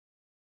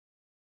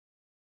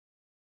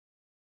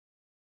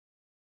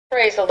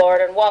Praise the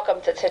Lord and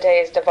welcome to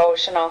today's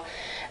devotional.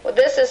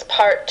 This is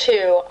part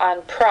 2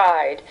 on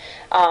pride.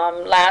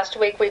 Last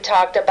week we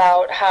talked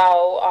about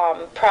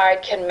how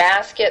pride can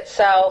mask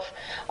itself,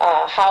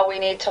 how we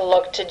need to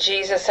look to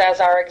Jesus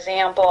as our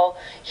example.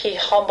 He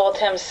humbled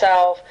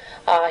himself.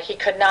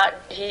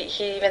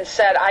 He even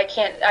said,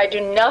 I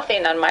do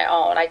nothing on my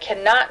own. I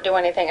cannot do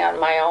anything on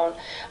my own.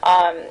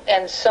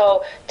 And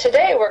so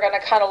today we're going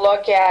to kind of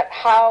look at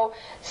how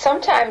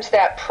sometimes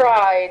that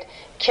pride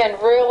can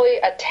really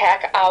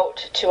attack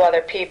out to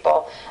other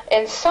people.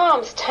 In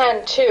Psalms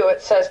 10:2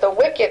 it says, "The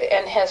wicked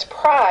in his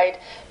pride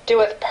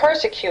doeth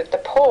persecute the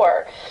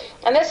poor."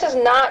 And this is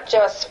not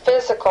just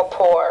physical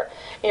poor.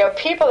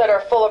 People that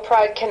are full of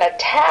pride can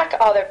attack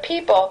other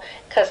people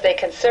because they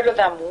consider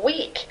them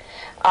weak.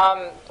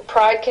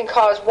 Pride can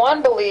cause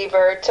one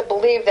believer to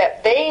believe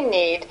that they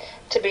need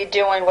to be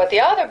doing what the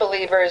other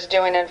believer is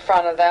doing in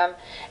front of them,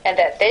 and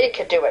that they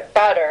could do it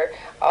better,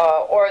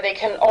 or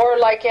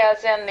like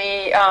as in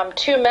the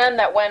two men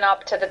that went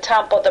up to the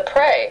temple to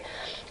pray,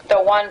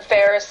 the one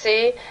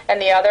Pharisee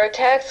and the other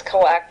tax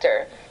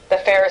collector. The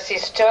Pharisee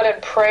stood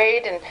and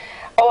prayed, and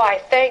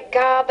I thank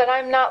God that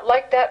I'm not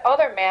like that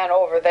other man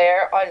over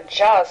there,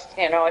 unjust.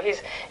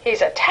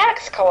 He's a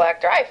tax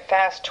collector. I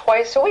fast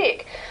twice a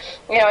week.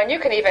 And you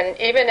can even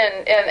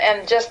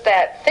in just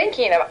that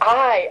thinking of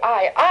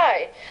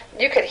I,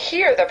 you could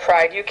hear the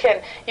pride. You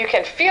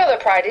can feel the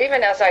pride.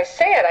 Even as I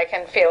say it, I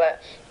can feel it.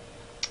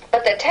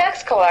 But the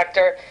tax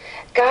collector,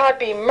 God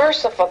be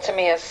merciful to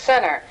me, a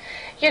sinner.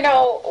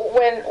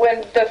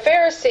 When the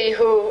Pharisee,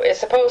 who is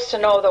supposed to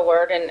know the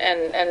word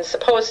and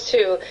supposed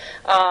to,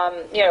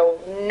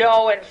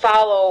 know and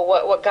follow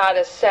what God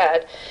has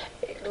said,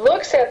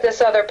 looks at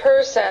this other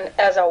person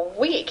as a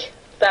weak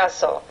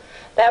vessel.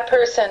 That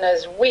person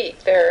is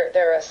weak.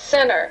 They're a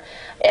sinner.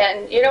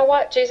 And you know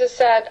what? Jesus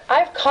said,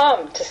 I've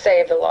come to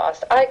save the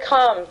lost. I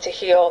come to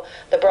heal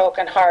the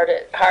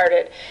brokenhearted.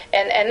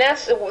 And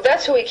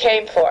that's who he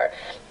came for.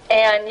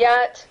 And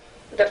yet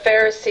the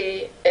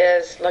Pharisee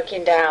is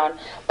looking down.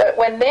 But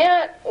when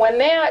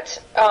that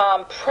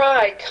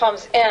pride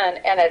comes in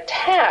and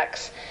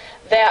attacks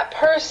that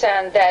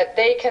person that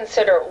they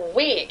consider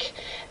weak,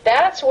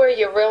 that's where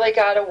you really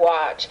got to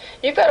watch.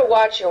 You've got to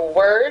watch your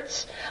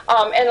words.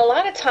 And a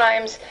lot of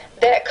times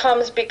that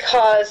comes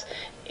because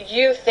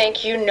you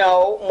think you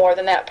know more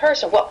than that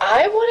person. Well,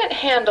 I wouldn't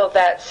handle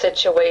that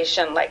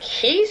situation like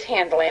he's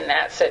handling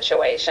that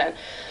situation.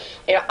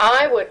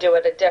 I would do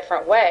it a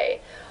different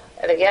way.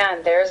 And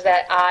again, there's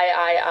that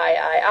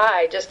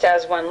I, just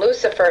as when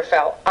Lucifer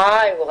fell,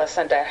 I will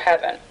ascend to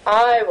heaven.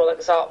 I will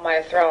exalt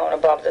my throne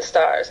above the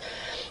stars.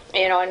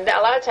 And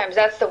a lot of times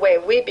that's the way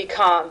we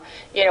become.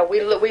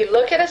 We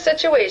look at a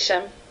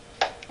situation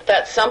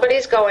that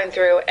somebody's going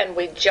through and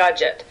we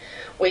judge it.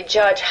 We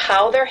judge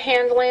how they're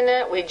handling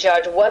it. We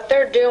judge what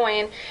they're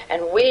doing,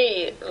 and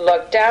we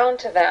look down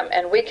to them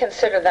and we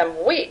consider them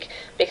weak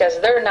because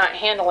they're not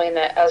handling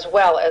it as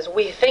well as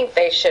we think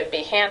they should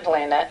be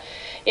handling it.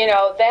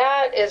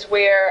 That is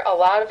where a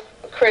lot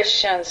of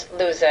Christians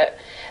lose it.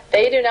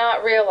 They do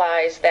not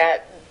realize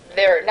that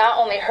they're not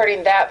only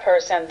hurting that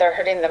person, they're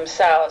hurting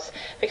themselves,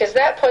 because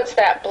that puts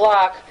that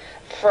block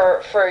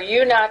for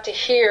you not to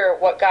hear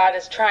what God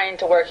is trying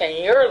to work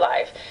in your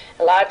life.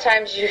 A lot of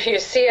times you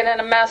see it in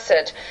a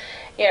message.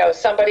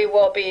 Somebody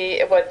would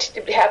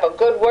have a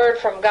good word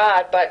from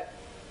God, but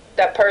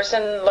that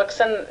person looks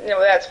in,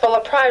 that's full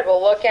of pride,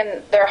 will look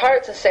in their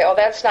hearts and say,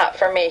 that's not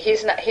for me.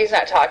 He's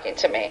not talking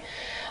to me.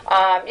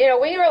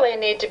 We really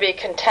need to be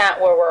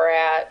content where we're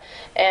at,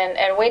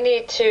 and we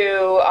need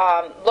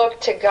to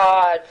look to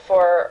God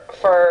for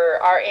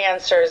our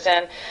answers,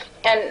 and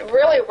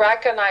really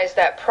recognize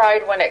that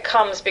pride when it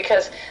comes,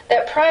 because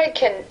that pride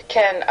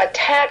can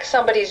attack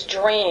somebody's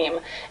dream.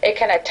 It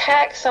can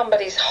attack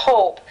somebody's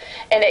hope,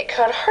 and it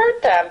could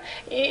hurt them.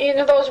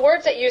 Those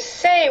words that you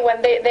say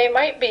when they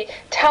might be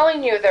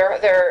telling you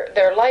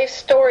their life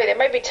story, they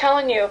might be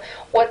telling you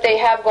what they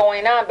have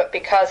going on, but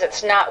because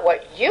it's not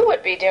what you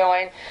would be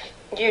doing,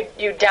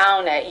 you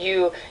down it.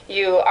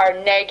 You are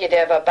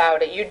negative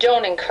about it. You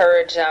don't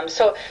encourage them.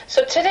 So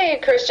today,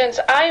 Christians,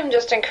 I am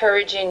just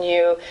encouraging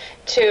you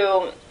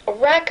to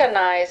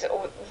recognize,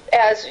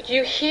 as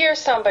you hear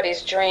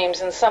somebody's dreams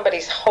and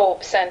somebody's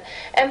hopes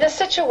and the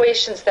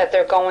situations that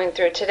they're going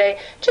through today,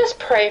 just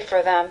pray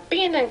for them.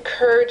 Be an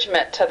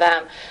encouragement to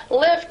them.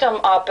 Lift them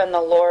up in the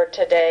Lord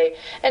today,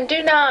 and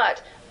do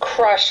not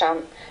crush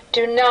them.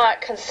 Do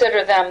not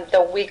consider them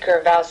the weaker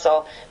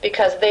vessel,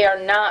 because they are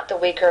not the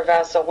weaker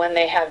vessel when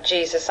they have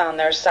Jesus on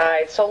their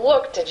side. So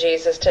look to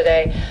Jesus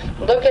today.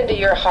 Look into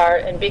your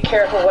heart and be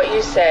careful what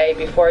you say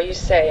before you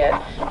say it.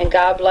 And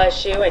God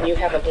bless you, and you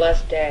have a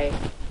blessed day.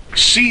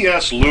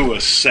 C.S.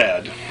 Lewis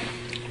said,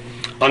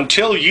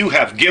 "Until you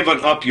have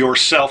given up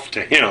yourself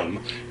to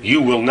Him,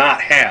 you will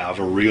not have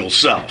a real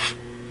self."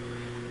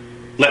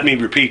 Let me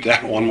repeat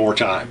that one more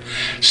time.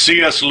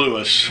 C.S.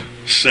 Lewis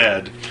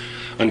said,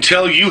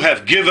 "Until you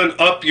have given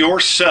up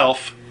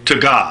yourself to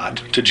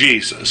God, to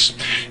Jesus,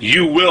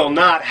 you will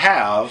not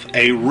have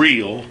a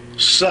real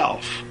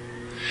self."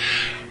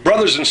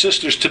 Brothers and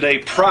sisters, today,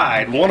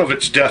 pride, one of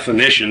its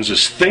definitions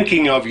is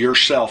thinking of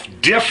yourself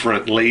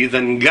differently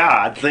than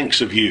God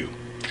thinks of you.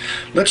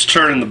 Let's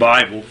turn in the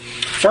Bible,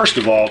 first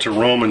of all, to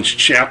Romans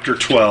chapter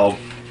 12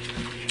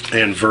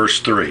 and verse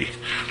 3.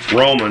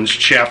 Romans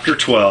chapter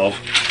 12,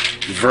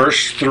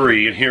 verse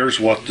 3, and here's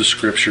what the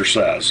Scripture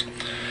says.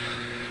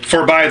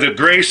 For by the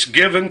grace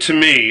given to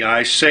me,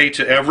 I say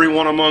to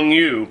everyone among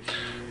you,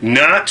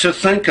 not to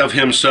think of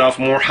himself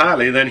more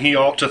highly than he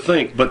ought to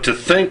think, but to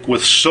think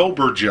with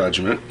sober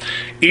judgment,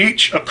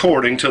 each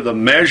according to the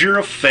measure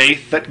of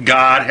faith that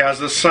God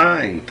has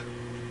assigned.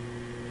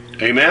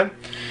 Amen?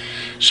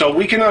 So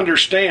we can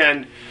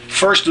understand,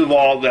 first of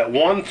all, that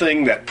one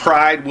thing that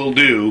pride will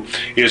do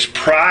is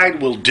pride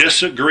will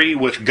disagree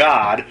with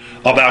God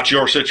about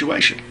your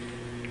situation.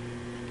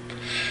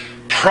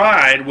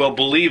 Pride will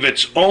believe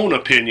its own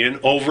opinion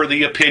over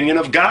the opinion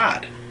of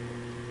God.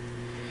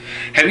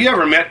 Have you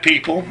ever met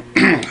people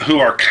who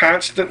are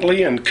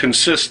constantly and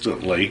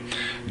consistently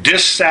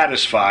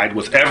dissatisfied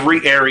with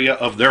every area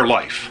of their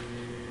life?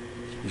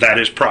 That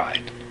is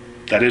pride.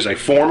 That is a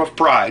form of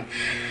pride,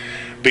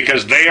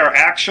 because they are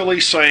actually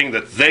saying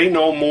that they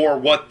know more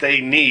what they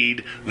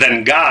need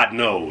than God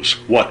knows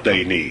what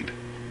they need.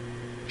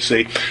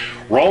 See,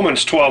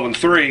 Romans 12 and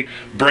 3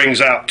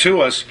 brings out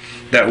to us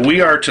that we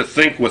are to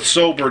think with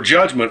sober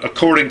judgment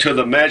according to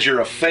the measure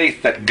of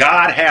faith that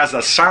God has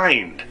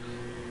assigned.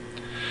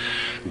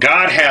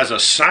 God has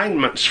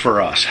assignments for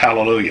us,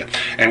 hallelujah.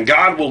 And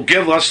God will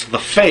give us the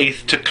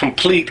faith to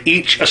complete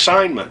each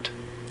assignment.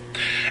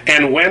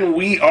 And when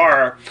we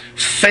are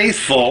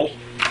faithful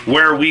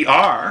where we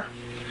are,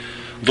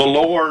 the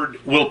Lord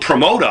will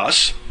promote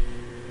us.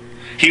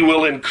 He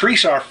will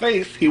increase our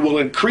faith. He will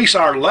increase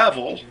our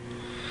level.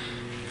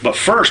 But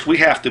first, we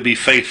have to be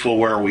faithful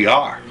where we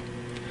are.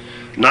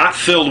 Not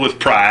filled with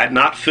pride,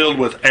 not filled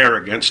with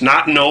arrogance,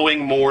 not knowing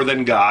more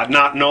than God,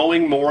 not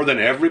knowing more than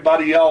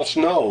everybody else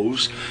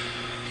knows,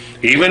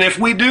 even if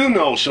we do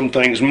know some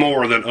things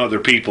more than other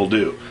people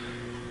do.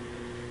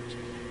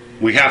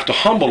 We have to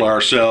humble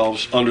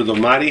ourselves under the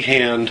mighty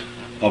hand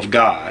of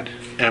God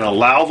and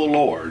allow the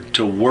Lord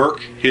to work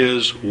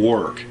His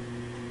work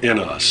in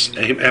us.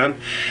 Amen?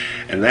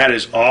 And that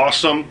is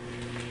awesome.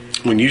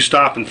 When you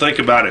stop and think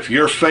about it, if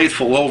you're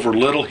faithful over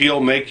little,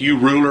 He'll make you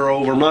ruler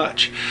over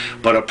much.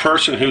 But a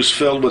person who's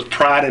filled with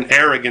pride and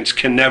arrogance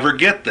can never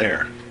get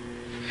there.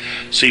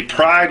 See,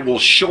 pride will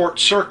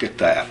short-circuit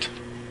that.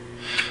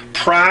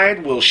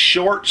 Pride will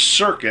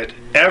short-circuit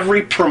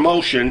every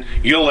promotion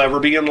you'll ever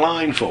be in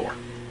line for.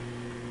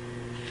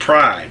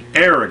 Pride,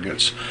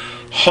 arrogance,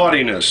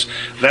 haughtiness,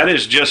 that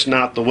is just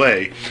not the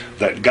way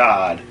that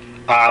God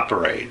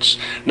operates.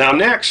 Now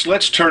next,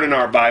 let's turn in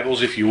our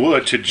Bibles, if you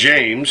would, to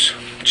James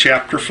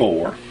chapter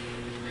 4.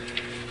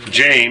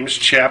 James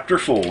chapter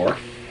 4.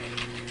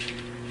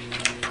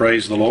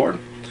 Praise the Lord.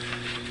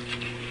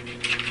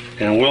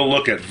 And we'll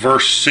look at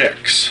verse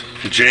 6.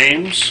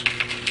 James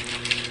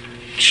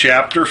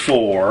chapter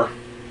 4,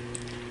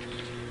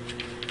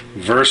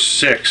 verse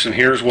 6. And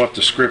here's what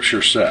the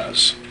Scripture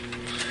says.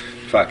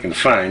 If I can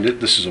find it.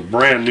 This is a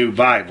brand new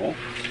Bible.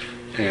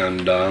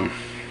 And I'm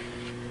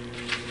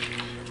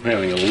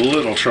having a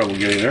little trouble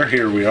getting there.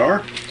 Here we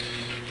are.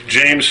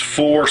 James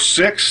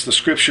 4:6, the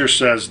Scripture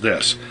says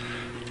this.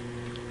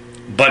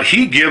 But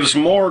He gives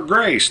more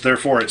grace.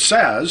 Therefore it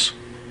says,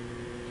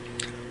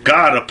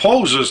 God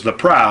opposes the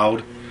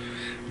proud,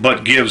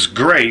 but gives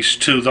grace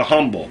to the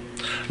humble.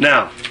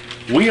 Now,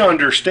 we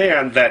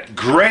understand that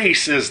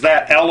grace is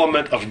that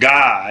element of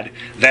God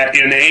that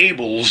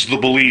enables the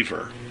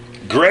believer.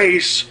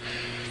 Grace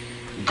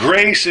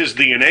is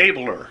the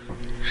enabler.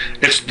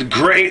 It's the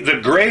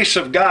grace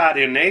of God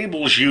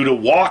enables you to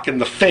walk in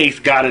the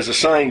faith God has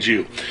assigned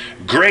you.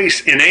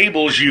 Grace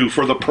enables you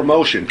for the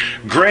promotion.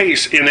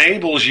 Grace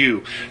enables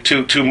you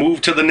to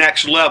move to the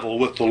next level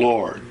with the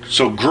Lord.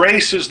 So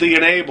grace is the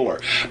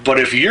enabler. But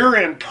if you're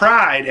in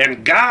pride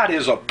and God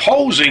is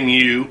opposing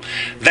you,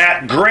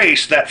 that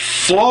grace, that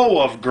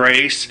flow of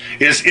grace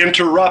is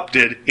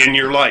interrupted in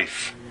your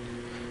life.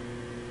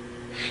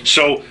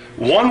 So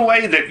one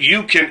way that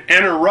you can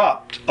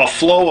interrupt a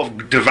flow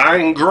of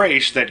divine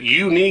grace that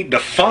you need to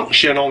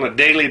function on a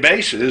daily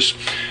basis,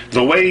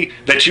 the way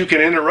that you can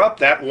interrupt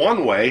that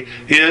one way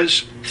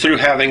is through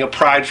having a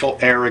prideful,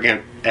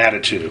 arrogant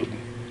attitude.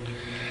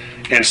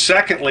 And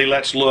secondly,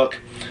 let's look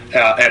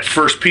at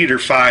 1 Peter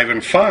 5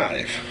 and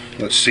 5.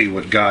 Let's see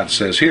what God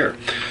says here.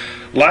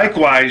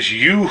 Likewise,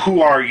 you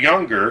who are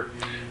younger,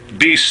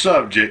 be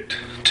subject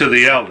to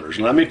the elders.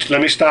 Let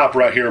me stop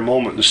right here a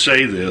moment and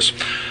say this.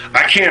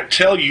 I can't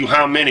tell you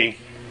how many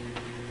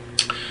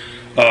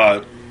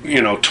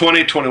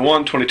 20,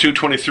 21, 22,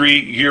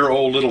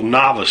 23-year-old little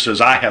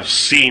novices I have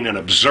seen and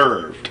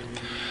observed.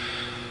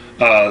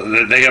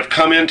 They have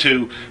come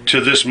into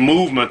this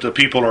movement that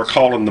people are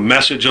calling the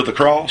message of the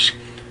cross.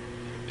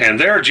 And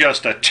they're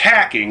just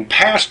attacking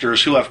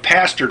pastors who have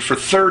pastored for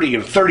 30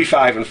 and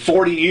 35 and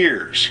 40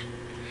 years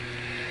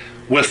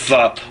with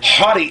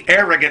haughty,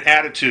 arrogant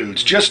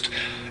attitudes, just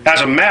as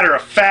a matter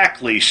of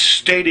factly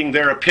stating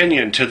their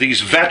opinion to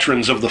these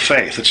veterans of the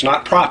faith. It's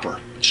not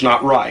proper. It's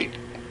not right.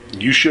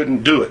 You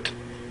shouldn't do it.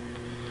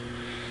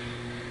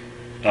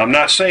 I'm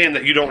not saying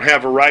that you don't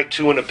have a right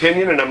to an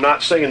opinion, and I'm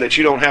not saying that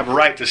you don't have a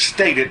right to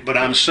state it, but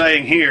I'm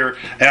saying here,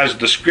 as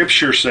the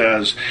Scripture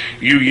says,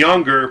 you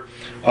younger,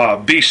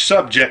 be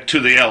subject to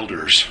the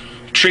elders.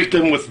 Treat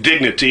them with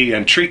dignity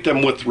and treat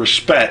them with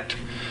respect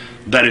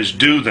that is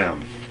due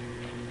them.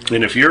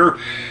 And if you're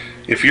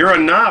a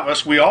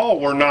novice, we all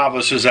were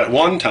novices at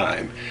one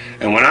time.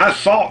 And when I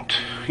thought,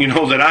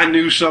 that I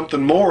knew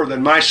something more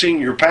than my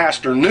senior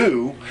pastor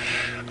knew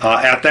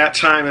at that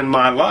time in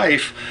my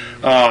life,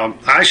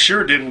 I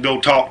sure didn't go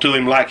talk to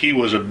him like he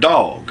was a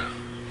dog.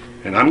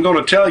 And I'm going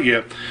to tell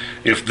you,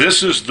 if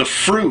this is the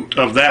fruit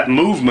of that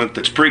movement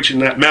that's preaching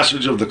that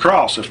message of the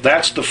cross, if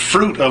that's the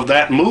fruit of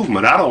that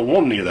movement, I don't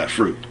want any of that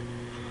fruit.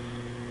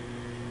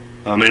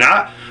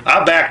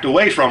 I backed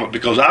away from it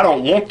because I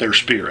don't want their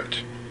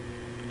spirit.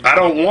 I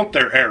don't want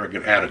their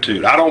arrogant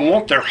attitude. I don't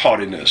want their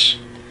haughtiness.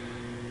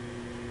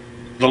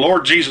 The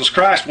Lord Jesus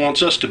Christ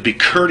wants us to be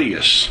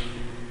courteous.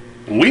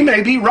 We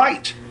may be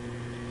right.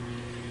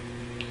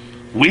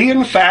 We,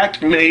 in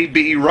fact, may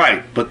be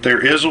right, but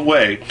there is a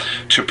way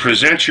to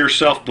present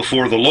yourself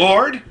before the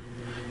Lord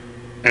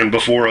and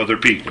before other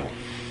people.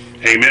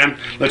 Amen?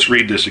 Let's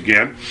read this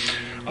again.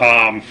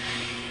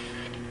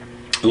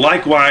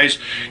 Likewise,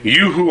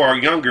 you who are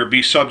younger,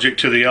 be subject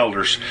to the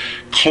elders.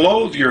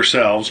 Clothe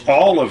yourselves,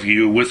 all of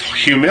you, with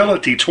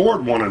humility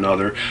toward one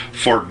another,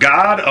 for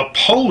God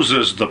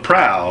opposes the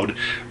proud,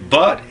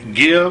 but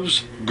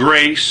gives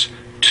grace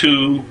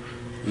to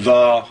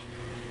the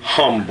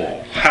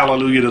humble.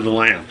 Hallelujah to the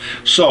Lamb.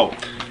 So,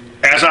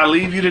 as I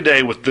leave you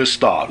today with this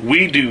thought,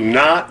 we do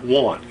not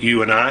want,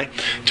 you and I,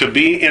 to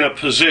be in a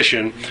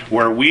position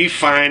where we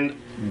find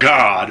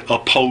God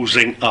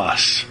opposing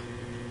us.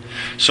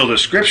 So the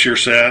Scripture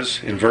says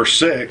in verse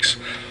 6,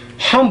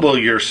 humble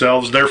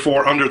yourselves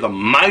therefore under the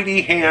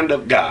mighty hand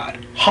of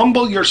God.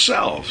 Humble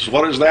yourselves.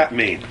 What does that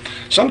mean?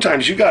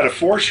 Sometimes you got to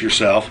force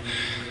yourself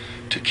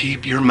to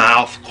keep your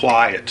mouth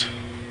quiet.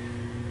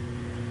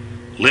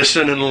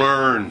 Listen and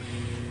learn.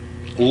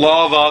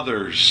 Love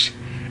others.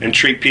 And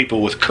treat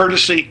people with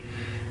courtesy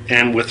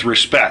and with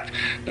respect.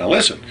 Now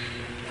listen,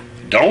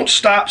 don't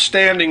stop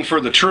standing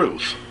for the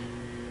truth.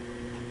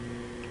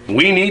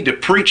 We need to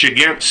preach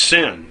against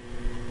sin.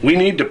 We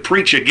need to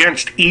preach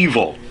against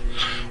evil.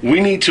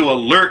 We need to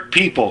alert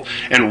people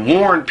and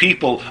warn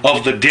people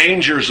of the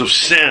dangers of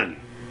sin.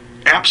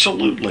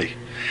 Absolutely.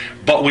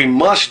 But we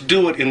must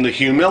do it in the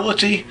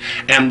humility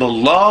and the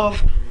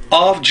love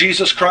of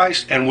Jesus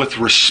Christ and with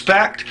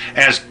respect.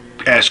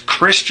 As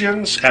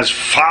Christians, as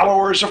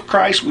followers of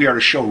Christ, we are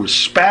to show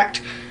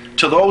respect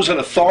to those in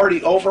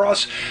authority over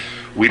us.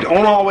 We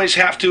don't always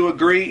have to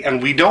agree,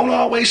 and we don't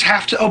always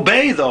have to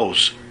obey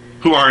those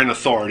who are in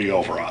authority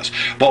over us.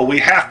 But we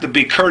have to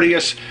be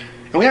courteous,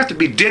 and we have to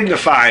be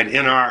dignified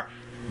in our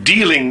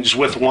dealings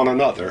with one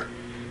another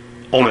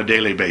on a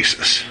daily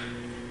basis.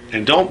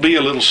 And don't be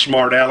a little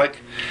smart aleck,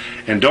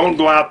 and don't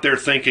go out there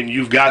thinking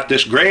you've got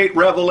this great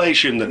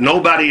revelation that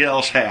nobody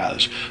else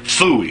has.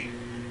 Phooey.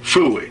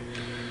 Phooey.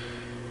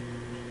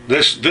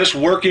 This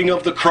working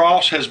of the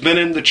cross has been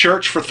in the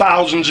church for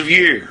thousands of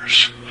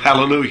years.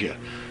 Hallelujah.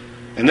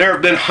 And there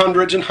have been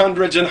hundreds and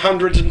hundreds and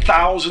hundreds and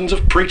thousands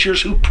of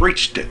preachers who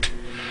preached it.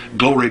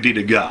 Glory be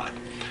to God.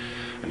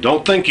 And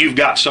don't think you've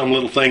got some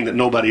little thing that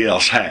nobody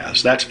else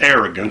has. That's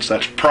arrogance,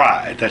 that's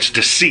pride, that's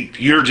deceit.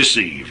 You're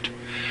deceived.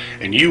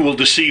 And you will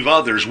deceive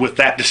others with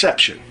that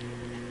deception.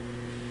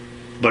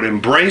 But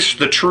embrace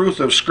the truth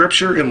of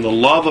Scripture in the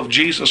love of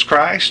Jesus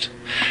Christ.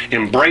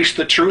 Embrace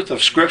the truth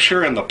of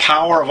Scripture and the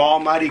power of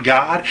Almighty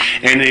God.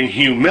 And in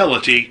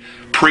humility,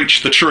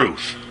 preach the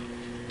truth.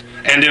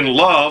 And in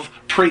love,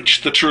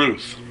 preach the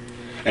truth.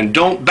 And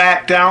don't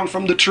back down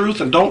from the truth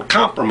and don't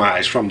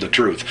compromise from the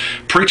truth.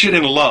 Preach it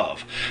in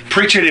love.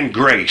 Preach it in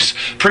grace.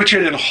 Preach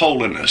it in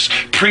holiness.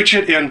 Preach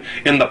it in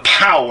the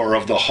power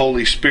of the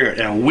Holy Spirit.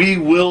 And we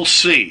will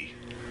see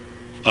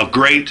a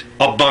great,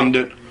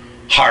 abundant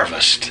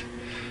harvest.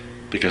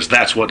 Because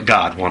that's what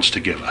God wants to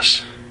give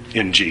us.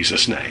 In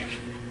Jesus' name.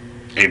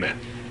 Amen.